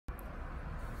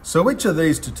So which of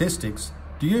these statistics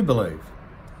do you believe?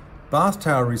 Bath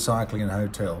towel recycling in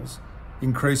hotels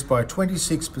increased by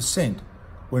 26%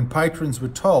 when patrons were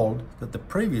told that the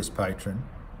previous patron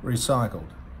recycled.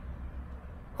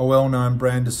 A well-known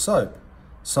brand of soap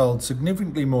sold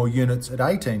significantly more units at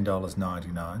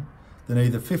 $18.99 than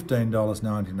either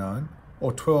 $15.99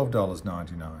 or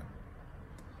 $12.99.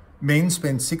 Men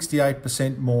spend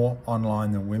 68% more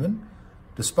online than women,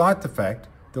 despite the fact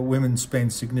that women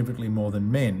spend significantly more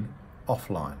than men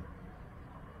offline.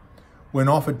 When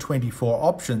offered 24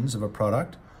 options of a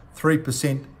product,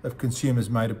 3% of consumers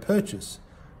made a purchase,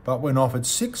 but when offered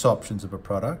 6 options of a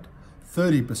product,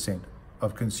 30%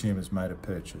 of consumers made a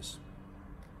purchase.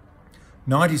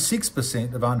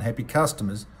 96% of unhappy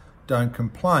customers don't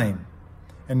complain,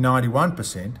 and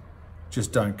 91%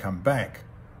 just don't come back,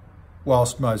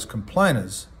 whilst most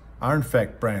complainers are in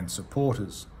fact brand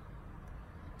supporters.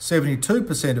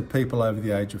 72% of people over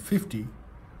the age of 50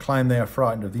 claim they are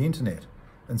frightened of the internet,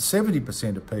 and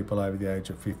 70% of people over the age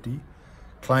of 50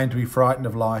 claim to be frightened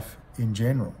of life in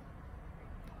general.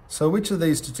 So which of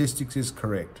these statistics is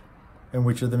correct and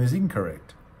which of them is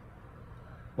incorrect?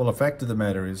 Well, the fact of the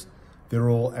matter is they're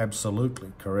all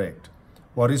absolutely correct.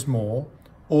 What is more,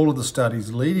 all of the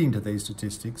studies leading to these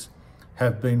statistics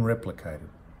have been replicated.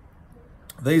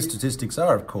 These statistics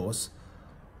are, of course,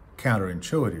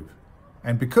 counterintuitive.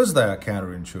 And because they are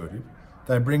counterintuitive,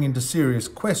 they bring into serious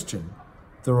question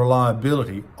the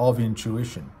reliability of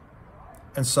intuition.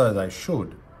 And so they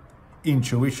should.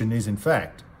 Intuition is, in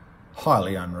fact,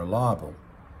 highly unreliable.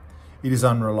 It is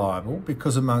unreliable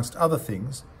because, amongst other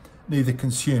things, neither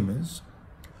consumers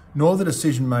nor the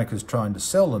decision makers trying to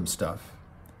sell them stuff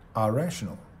are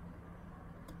rational.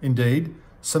 Indeed,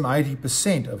 some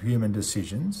 80% of human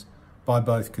decisions by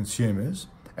both consumers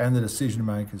and the decision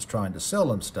makers trying to sell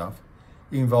them stuff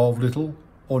involve little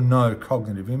or no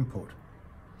cognitive input.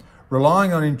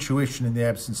 Relying on intuition in the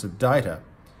absence of data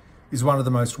is one of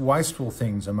the most wasteful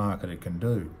things a marketer can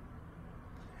do.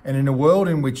 And in a world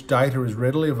in which data is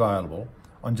readily available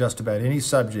on just about any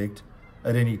subject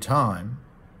at any time,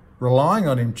 relying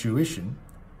on intuition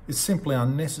is simply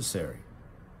unnecessary.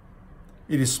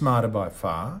 It is smarter by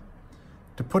far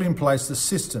to put in place the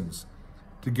systems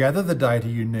to gather the data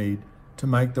you need to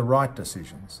make the right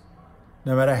decisions,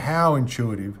 no matter how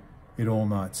intuitive it all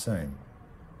might seem.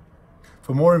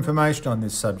 For more information on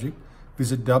this subject,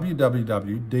 visit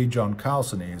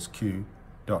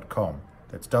www.djohncarlsonesq.com.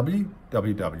 That's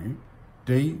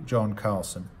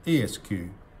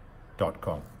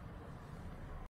www.djohncarlsonesq.com.